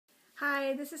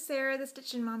Hi, this is Sarah, the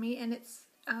Stitchin Mommy, and it's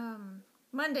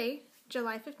Monday,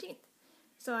 July 15th.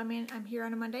 So I'm here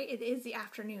on a Monday. It is the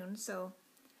afternoon, so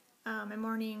my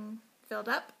morning filled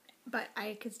up, but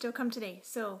I could still come today.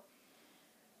 So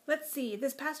let's see.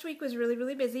 This past week was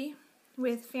really busy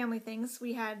with family things.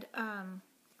 We had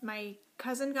my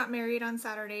cousin got married on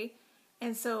Saturday,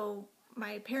 and so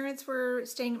my parents were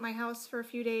staying at my house for a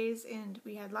few days, and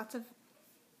we had lots of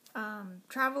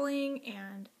traveling,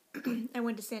 and I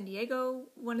went to San Diego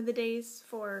one of the days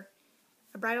for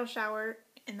a bridal shower,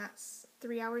 and that's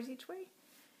 3 hours each way.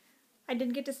 I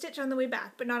didn't get to stitch on the way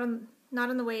back, but not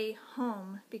on the way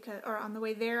home, or on the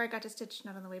way there I got to stitch,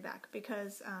 not on the way back,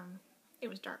 because it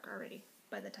was dark already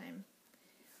by the time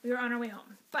we were on our way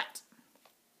home. But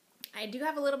I do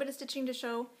have a little bit of stitching to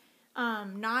show.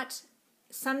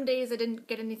 Some days I didn't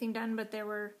get anything done, but there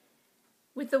were,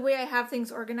 with the way I have things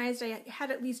organized, I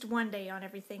had at least one day on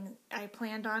everything I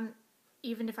planned on,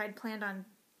 even if I'd planned on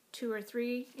 2 or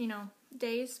 3,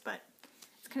 days, but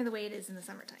it's kind of the way it is in the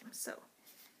summertime. So,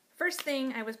 first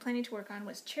thing I was planning to work on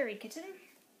was Cherry Kitten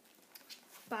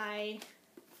by,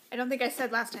 I don't think I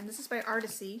said last time, this is by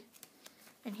Artisy,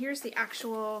 and here's the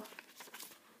actual,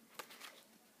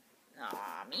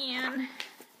 aw man,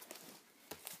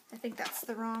 I think that's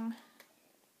the wrong,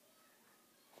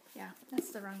 yeah,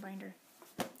 that's the wrong binder.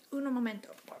 Uno momento,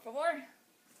 por favor.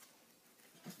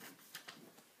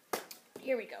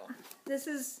 Here we go. This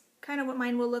is kind of what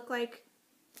mine will look like.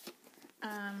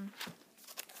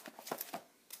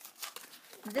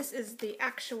 This is the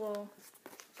actual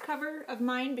cover of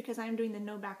mine because I'm doing the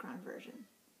no background version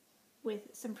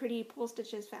with some pretty pull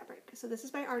stitches fabric. So this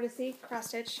is by Artisy, cross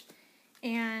stitch,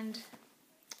 and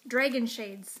Dragon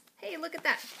Shades. Hey, look at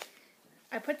that.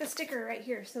 I put the sticker right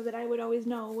here so that I would always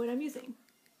know what I'm using.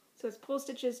 So it's Pull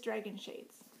Stitches Dragon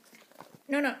Shades.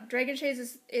 No, Dragon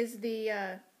Shades is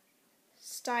the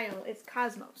style. It's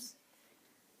Cosmos.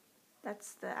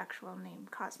 That's the actual name,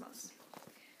 Cosmos.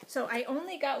 So I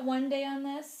only got one day on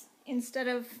this instead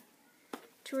of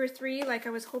 2 or 3 like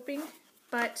I was hoping,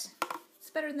 but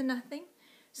it's better than nothing.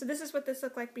 So this is what this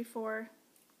looked like before.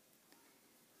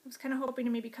 I was kind of hoping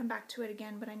to maybe come back to it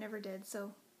again, but I never did.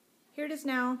 So here it is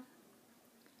now.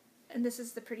 And this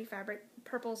is the pretty fabric,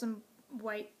 purples and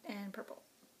white and purple.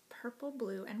 Purple,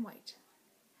 blue, and white.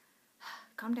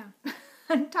 Calm down.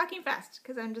 I'm talking fast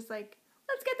because I'm just like,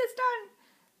 let's get this done.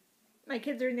 My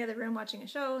kids are in the other room watching a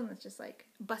show and it's just like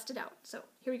busted out. So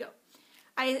here we go.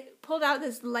 I pulled out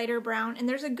this lighter brown and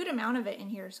there's a good amount of it in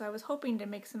here. So I was hoping to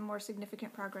make some more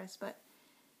significant progress, but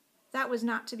that was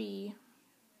not to be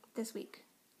this week.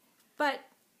 But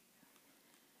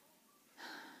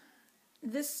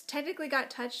this technically got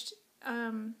touched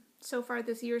so far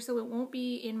this year, so it won't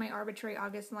be in my arbitrary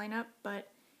August lineup,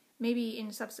 but maybe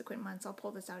in subsequent months I'll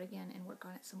pull this out again and work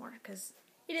on it some more, because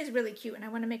it is really cute and I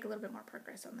want to make a little bit more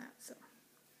progress on that.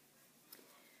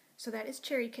 So that is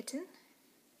Cherry Kitten.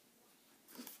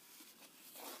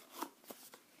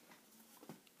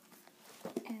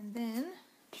 And then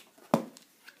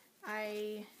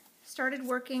I started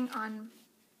working on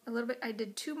a little bit. I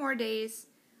did 2 more days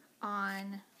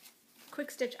on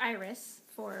Quick Stitch Iris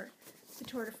for the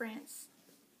Tour de France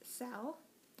Sal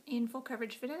in Full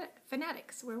Coverage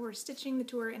Fanatics, where we're stitching the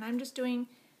tour, and I'm just doing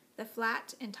the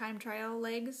flat and time trial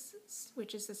legs,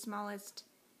 which is the smallest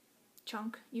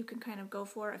chunk you can kind of go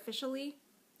for officially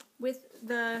with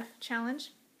the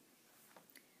challenge.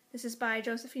 This is by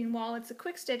Josephine Wall. It's a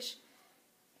quick stitch,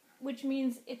 which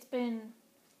means it's been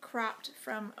cropped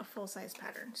from a full-size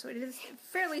pattern. So it is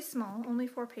fairly small, only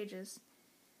 4 pages.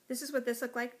 This is what this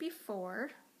looked like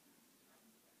before.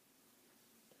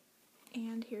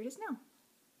 And here it is now.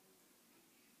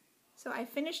 So I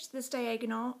finished this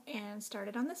diagonal and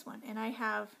started on this one. And I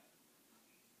had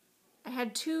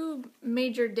 2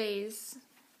 major days,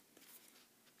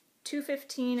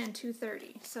 2:15 and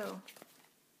 2:30. So,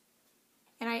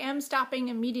 and I am stopping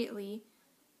immediately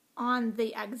on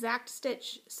the exact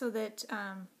stitch so that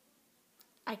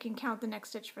I can count the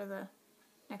next stitch for the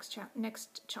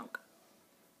next chunk.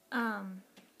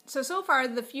 So far,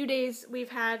 the few days we've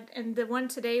had, and the one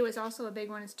today was also a big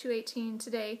one, it's 2:18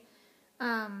 today,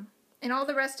 and all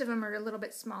the rest of them are a little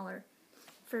bit smaller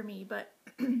for me, but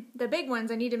the big ones,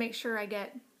 I need to make sure I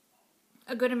get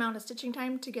a good amount of stitching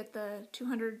time to get the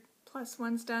 200 plus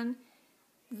ones done.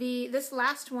 This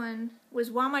last one was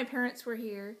while my parents were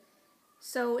here,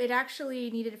 so it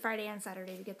actually needed Friday and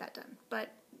Saturday to get that done, but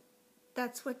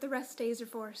that's what the rest days are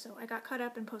for, so I got caught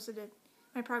up and posted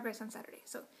my progress on Saturday.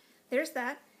 So there's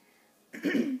that.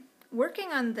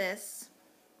 Working on this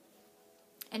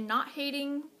and not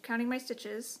hating counting my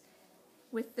stitches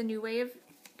with the new way of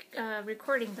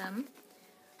recording them,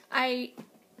 I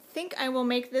think I will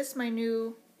make this my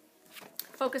new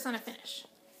focus on a finish,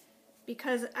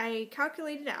 because I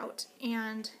calculated out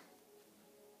and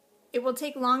it will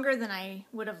take longer than I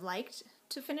would have liked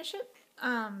to finish it.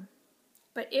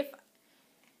 But if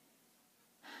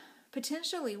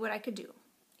potentially what I could do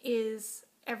is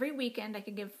every weekend, I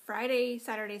could give Friday,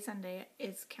 Saturday, Sunday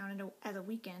is counted as a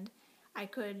weekend. I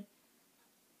could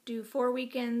do 4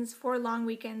 weekends, 4 long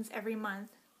weekends every month,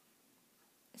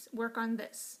 work on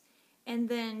this. And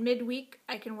then midweek,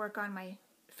 I can work on my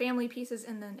family pieces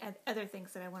and then other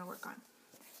things that I want to work on.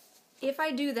 If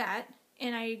I do that,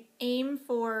 and I aim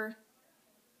for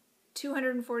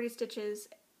 240 stitches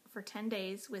for 10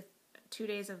 days with 2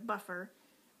 days of buffer,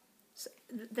 so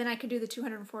then I could do the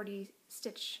 240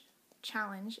 stitch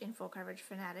challenge in Full Coverage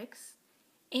Fanatics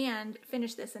and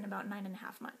finish this in about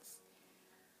 9.5 months,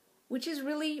 which is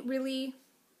really, really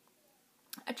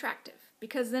attractive,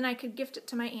 because then I could gift it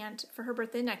to my aunt for her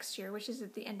birthday next year, which is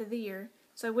at the end of the year.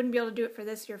 So I wouldn't be able to do it for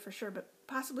this year for sure, but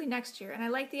possibly next year. And I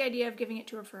like the idea of giving it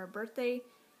to her for her birthday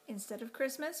instead of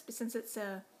Christmas, but since it's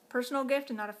a personal gift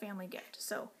and not a family gift.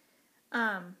 So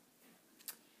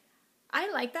I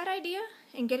like that idea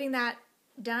and getting that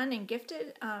done and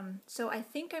gifted. So I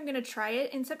think I'm going to try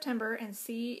it in September and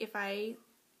see if I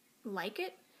like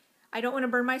it. I don't want to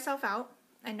burn myself out.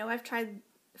 I know I've tried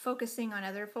focusing on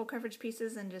other full coverage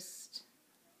pieces and just,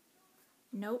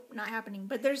 nope, not happening.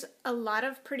 But there's a lot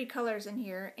of pretty colors in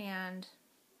here, and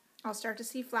I'll start to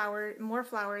see more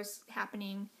flowers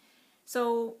happening.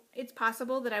 So it's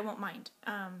possible that I won't mind.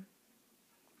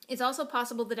 It's also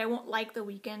possible that I won't like the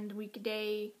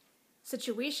weekday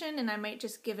situation, and I might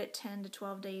just give it 10 to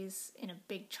 12 days in a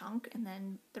big chunk, and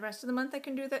then the rest of the month I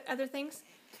can do the other things.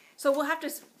 So we'll have to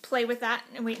play with that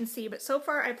and wait and see. But so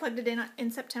far I plugged it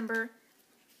in September,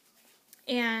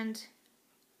 and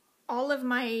all of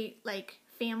my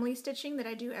family stitching that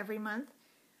I do every month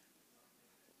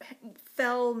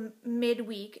fell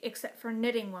midweek, except for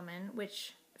Knitting Woman,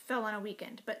 which fell on a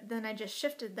weekend. But then I just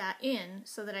shifted that in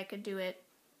so that I could do it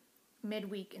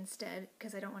midweek instead,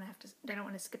 because I don't want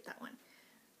to skip that one.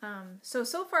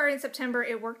 So far in September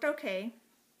it worked okay,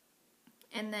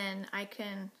 and then I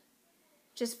can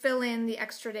just fill in the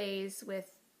extra days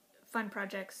with fun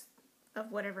projects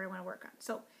of whatever I want to work on.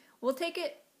 So we'll take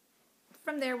it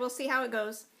from there. We'll see how it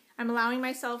goes. I'm allowing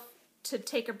myself to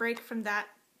take a break from that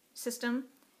system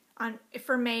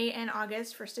for May and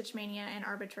August, for Stitch Mania and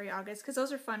Arbitrary August, because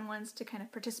those are fun ones to kind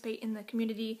of participate in the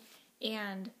community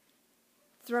and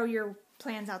throw your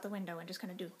plans out the window and just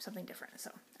kind of do something different. So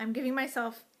I'm giving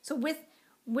myself, so with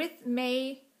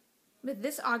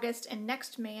this August and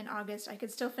next May and August, I could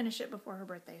still finish it before her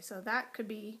birthday. So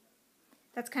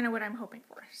that's kind of what I'm hoping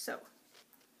for. So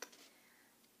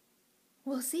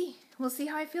we'll see. We'll see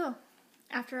how I feel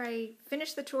after I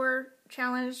finish the tour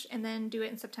challenge and then do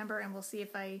it in September, and we'll see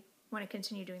if I want to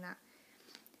continue doing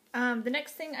that. The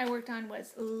next thing I worked on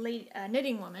was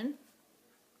Knitting Woman,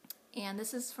 and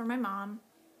this is for my mom.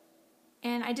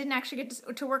 And I didn't actually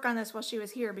get to work on this while she was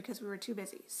here because we were too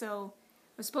busy. So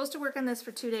I was supposed to work on this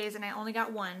for 2 days, and I only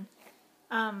got 1.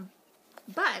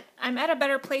 But I'm at a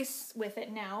better place with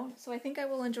it now, so I think I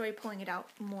will enjoy pulling it out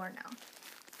more now.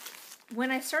 When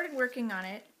I started working on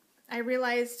it, I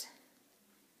realized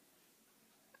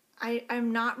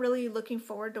I'm not really looking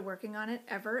forward to working on it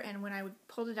ever, and when I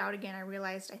pulled it out again, I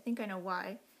realized I think I know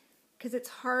why. Because it's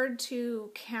hard to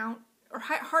count, or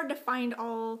hard to find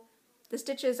all the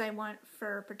stitches I want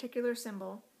for a particular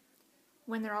symbol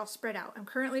when they're all spread out. I'm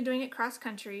currently doing it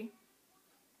cross-country,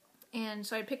 and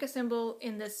so I'd pick a symbol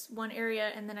in this one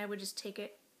area, and then I would just take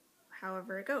it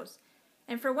however it goes.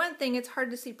 And for one thing, it's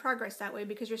hard to see progress that way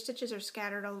because your stitches are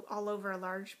scattered all over a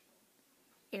large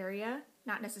area,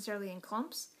 not necessarily in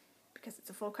clumps, because it's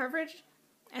a full coverage.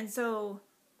 And so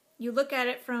you look at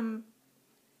it from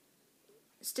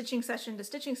stitching session to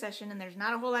stitching session, and there's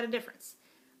not a whole lot of difference.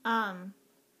 And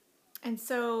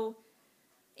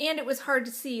it was hard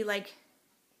to see,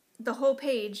 the whole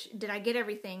page, did I get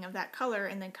everything of that color,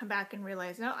 and then come back and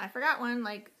realize, no, I forgot one.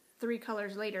 3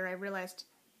 colors later, I realized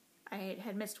I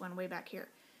had missed one way back here.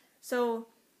 So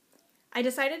I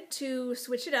decided to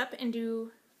switch it up and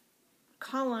do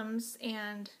columns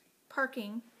and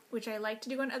parking, which I like to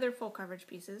do on other full coverage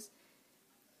pieces,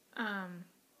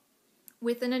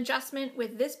 with an adjustment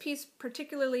with this piece,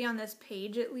 particularly on this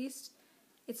page at least.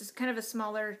 It's kind of a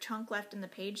smaller chunk left in the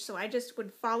page, so I just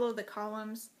would follow the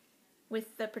columns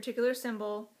with the particular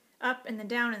symbol up and then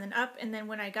down and then up, and then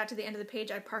when I got to the end of the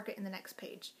page, I'd park it in the next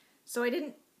page. So I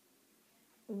didn't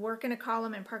work in a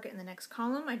column and park it in the next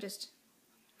column. I just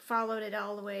followed it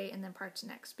all the way and then parked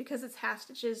next. Because it's half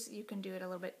stitches, you can do it a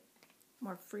little bit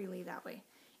more freely that way.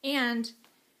 And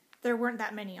there weren't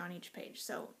that many on each page.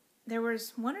 So there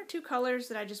was 1 or 2 colors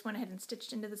that I just went ahead and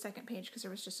stitched into the second page because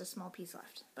there was just a small piece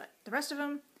left. But the rest of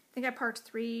them, I think I parked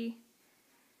three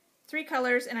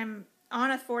colors, and I'm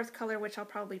on a 4th color, which I'll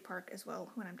probably park as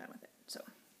well when I'm done with it. So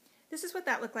this is what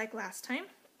that looked like last time.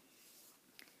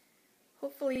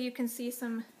 Hopefully you can see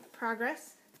some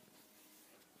progress.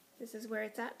 This is where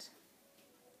it's at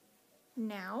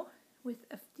now with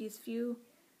these few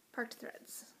parked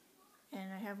threads.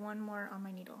 And I have 1 more on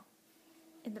my needle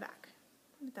in the back.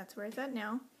 But that's where it's at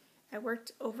now. I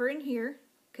worked over in here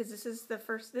because this is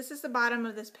the bottom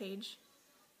of this page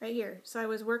right here. So I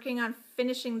was working on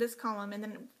finishing this column, and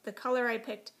then the color I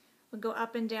picked would go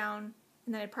up and down,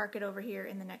 and then I'd park it over here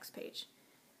in the next page.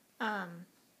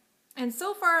 And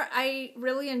so far I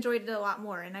really enjoyed it a lot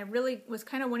more, and I really was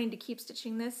kind of wanting to keep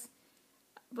stitching this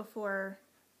before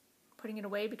putting it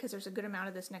away because there's a good amount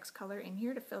of this next color in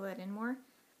here to fill that in more.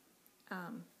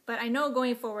 But I know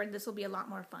going forward this will be a lot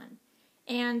more fun.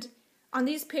 And on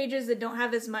these pages that don't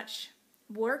have as much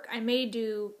work, I may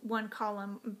do 1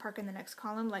 column and park in the next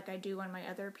column like I do on my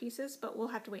other pieces, but we'll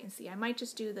have to wait and see. I might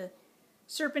just do the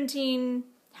serpentine,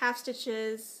 half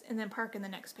stitches, and then park in the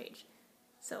next page.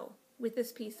 So with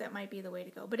this piece, that might be the way to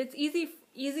go. But it's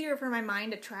easier for my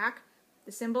mind to track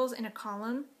the symbols in a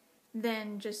column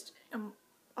than just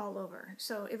all over.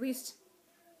 So at least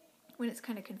when it's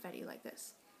kind of confetti like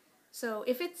this. So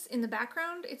if it's in the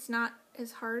background, it's not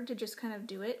as hard to just kind of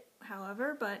do it,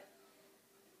 however, but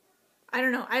I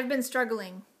don't know. I've been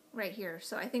struggling right here,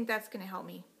 so I think that's going to help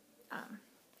me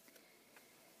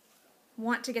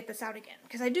want to get this out again,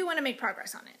 because I do want to make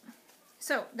progress on it.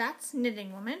 So that's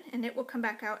Knitting Woman, and it will come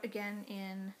back out again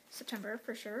in September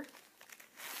for sure,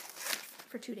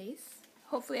 for 2 days.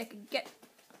 Hopefully I could get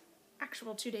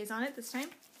actual 2 days on it this time.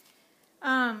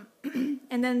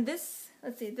 And then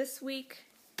this week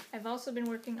I've also been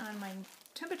working on my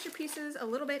temperature pieces a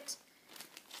little bit.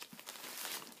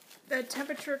 The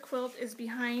temperature quilt is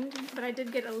behind, but I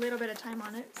did get a little bit of time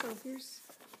on it, so here's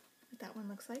what that one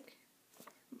looks like,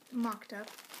 mocked up.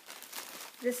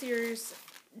 This year's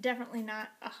definitely not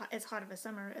as hot of a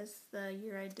summer as the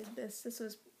year I did this. This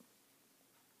was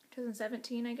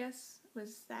 2017, I guess,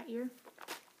 was that year.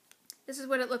 This is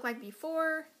what it looked like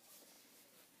before,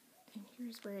 and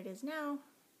here's where it is now.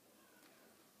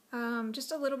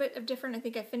 Just a little bit of different. I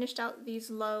think I finished out these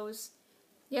lows.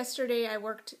 Yesterday I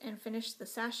worked and finished the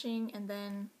sashing and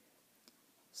then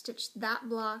stitched that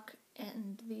block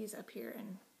and these up here,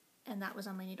 and that was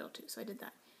on my needle too, so I did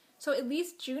that. So at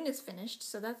least June is finished,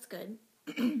 so that's good.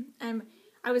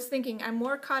 I was thinking I'm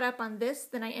more caught up on this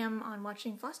than I am on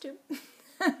watching Flosstube.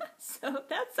 So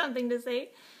that's something to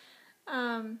say.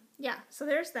 Yeah, so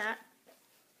there's that.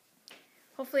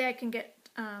 Hopefully I can get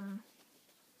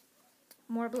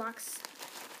more blocks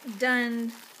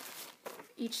done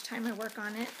each time I work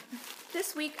on it.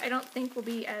 This week I don't think will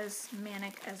be as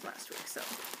manic as last week, so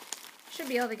should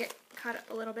be able to get caught up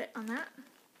a little bit on that.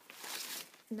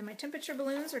 And then my temperature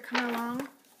balloons are coming along. I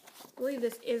believe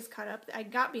this is caught up. I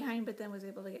got behind but then was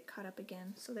able to get caught up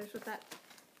again. So there's what that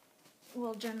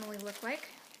will generally look like.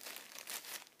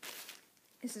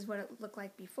 This is what it looked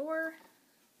like before.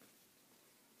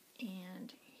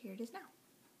 And here it is now.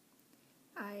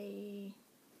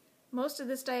 Most of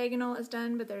this diagonal is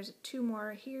done, but there's 2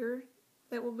 more here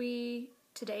that will be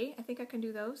today. I think I can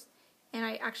do those. And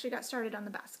I actually got started on the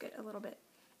basket a little bit.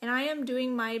 And I am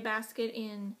doing my basket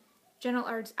in Gentle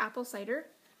Arts Apple Cider,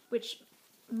 which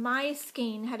my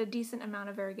skein had a decent amount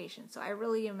of variegation, so I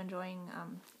really am enjoying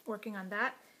working on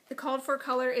that. The called for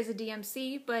color is a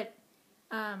DMC, but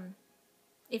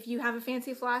if you have a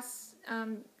fancy floss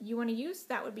you want to use,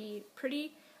 that would be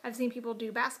pretty. I've seen people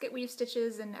do basket weave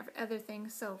stitches and other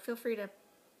things, so feel free to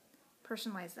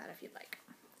personalize that if you'd like.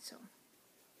 So,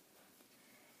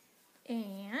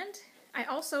 and I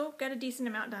also got a decent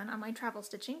amount done on my travel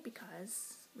stitching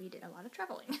because we did a lot of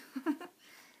traveling.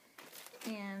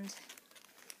 And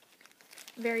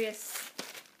various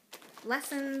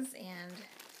lessons and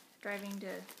driving to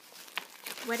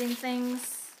wedding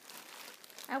things.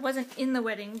 I wasn't in the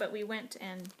wedding, but we went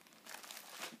and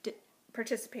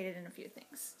participated in a few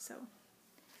things. So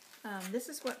this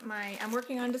is what I'm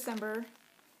working on December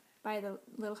by the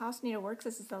Little House Needleworks.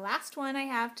 This is the last one I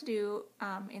have to do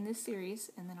in this series,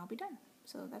 and then I'll be done.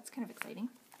 So that's kind of exciting.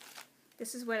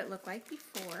 This is what it looked like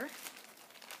before.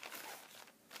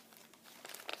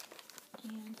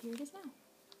 And here it is now.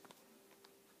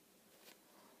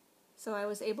 So I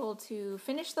was able to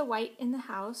finish the white in the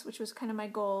house, which was kind of my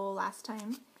goal last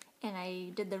time. And I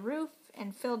did the roof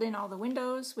and filled in all the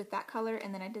windows with that color,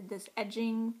 and then I did this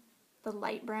edging, the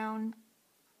light brown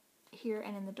here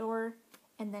and in the door,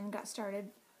 and then got started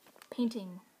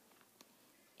painting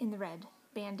in the red.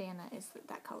 Bandana is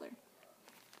that color.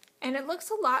 And it looks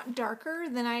a lot darker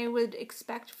than I would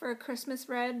expect for a Christmas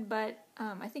red, but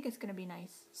I think it's going to be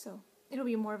nice. So it'll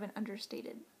be more of an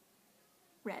understated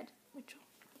red, which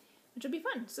will be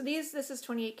fun. So this is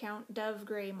 28 count Dove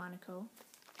Gray Monaco,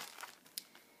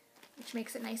 which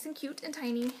makes it nice and cute and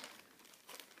tiny.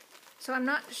 So I'm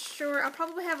not sure, I'll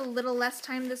probably have a little less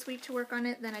time this week to work on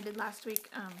it than I did last week.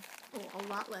 Well, a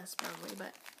lot less probably,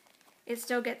 but it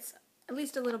still gets at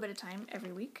least a little bit of time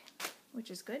every week, which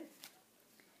is good.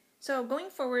 So going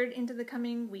forward into the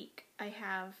coming week, I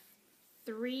have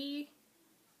 3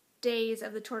 days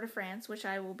of the Tour de France, which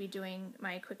I will be doing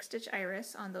my quick stitch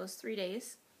iris on those 3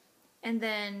 days. And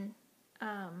then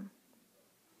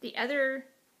the other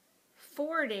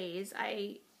 4 days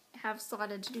I have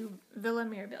slotted to do Villa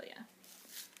Mirabilia.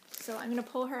 So I'm going to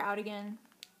pull her out again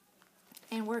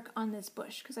and work on this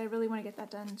bush because I really want to get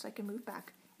that done so I can move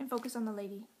back and focus on the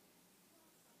lady.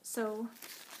 So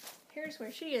here's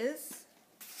where she is.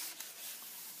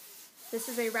 This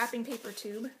is a wrapping paper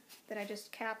tube that I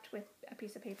just capped with a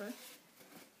piece of paper.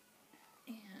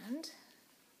 And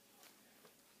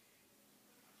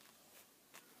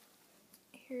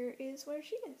here is where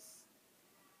she is.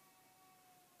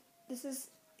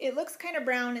 It looks kind of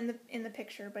brown in the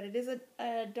picture, but it is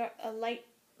a light,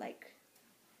 like,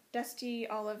 dusty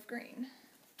olive green.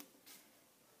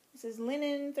 This is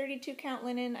linen, 32 count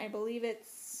linen. I believe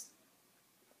it's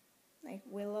like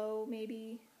willow,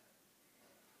 maybe.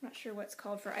 I'm not sure what's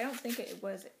called for. I don't think it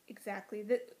was exactly.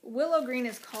 The willow green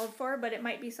is called for, but it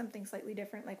might be something slightly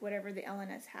different, like whatever the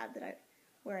LNS had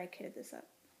where I kitted this up.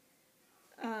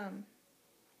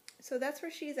 So that's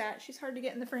where she's at. She's hard to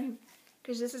get in the frame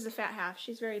because this is a fat half.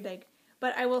 She's very big.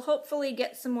 But I will hopefully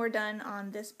get some more done on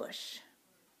this bush.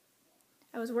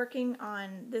 I was working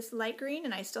on this light green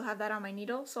and I still have that on my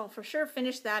needle, so I'll for sure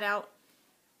finish that out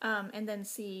and then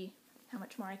see how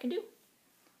much more I can do.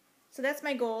 So that's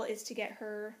my goal, is to get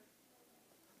her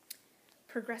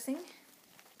progressing.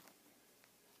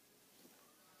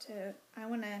 I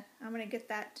wanna get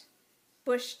that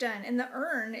bush done. And the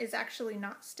urn is actually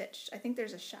not stitched. I think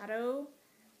there's a shadow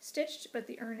stitched, but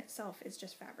the urn itself is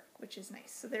just fabric, which is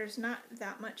nice. So there's not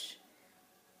that much,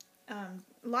 a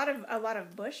lot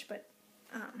of bush, but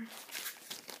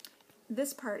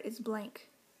this part is blank.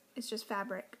 It's just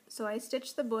fabric. So I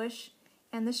stitched the bush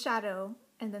and the shadow,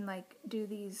 and then like do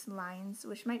these lines,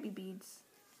 which might be beads.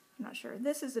 I'm not sure.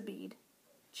 This is a bead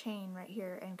chain right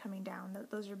here and coming down.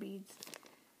 Those are beads.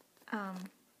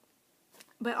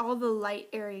 But all the light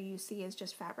area you see is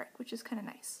just fabric, which is kind of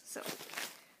nice. So,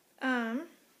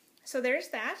 so there's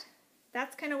that.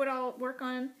 That's kind of what I'll work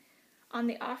on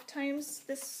the off times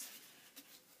this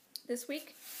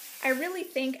week. I really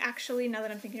think, actually, now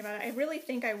that I'm thinking about it, I really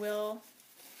think I will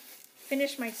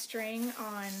finish my string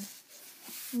on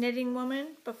Knitting Woman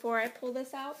before I pull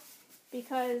this out,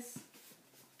 because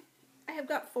I have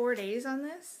got 4 days on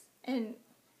this, and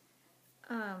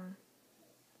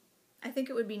I think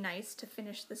it would be nice to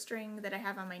finish the string that I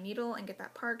have on my needle and get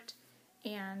that parked,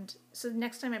 and so the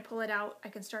next time I pull it out I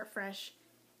can start fresh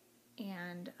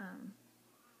and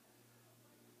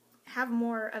have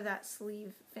more of that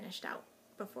sleeve finished out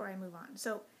before I move on.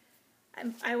 So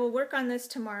I will work on this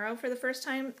tomorrow for the first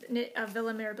time,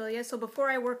 Villa Mirabilia. So before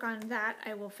I work on that,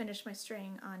 I will finish my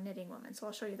string on Knitting Woman. So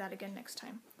I'll show you that again next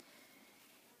time.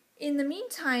 In the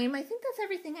meantime, I think that's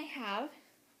everything I have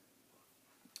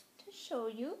to show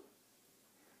you.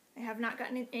 I have not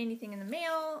gotten anything in the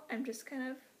mail. I'm just kind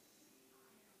of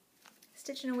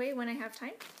stitching away when I have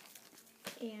time.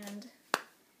 And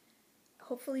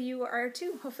hopefully you are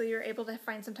too. Hopefully you're able to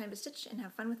find some time to stitch and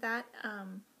have fun with that.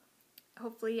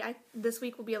 Hopefully this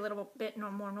week will be a little bit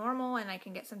more normal and I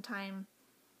can get some time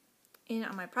in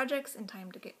on my projects and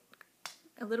time to get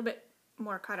a little bit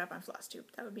more caught up on Flosstube.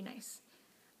 That would be nice.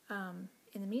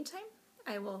 In the meantime,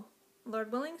 I will,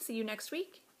 Lord willing, see you next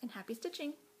week, and happy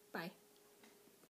stitching. Bye.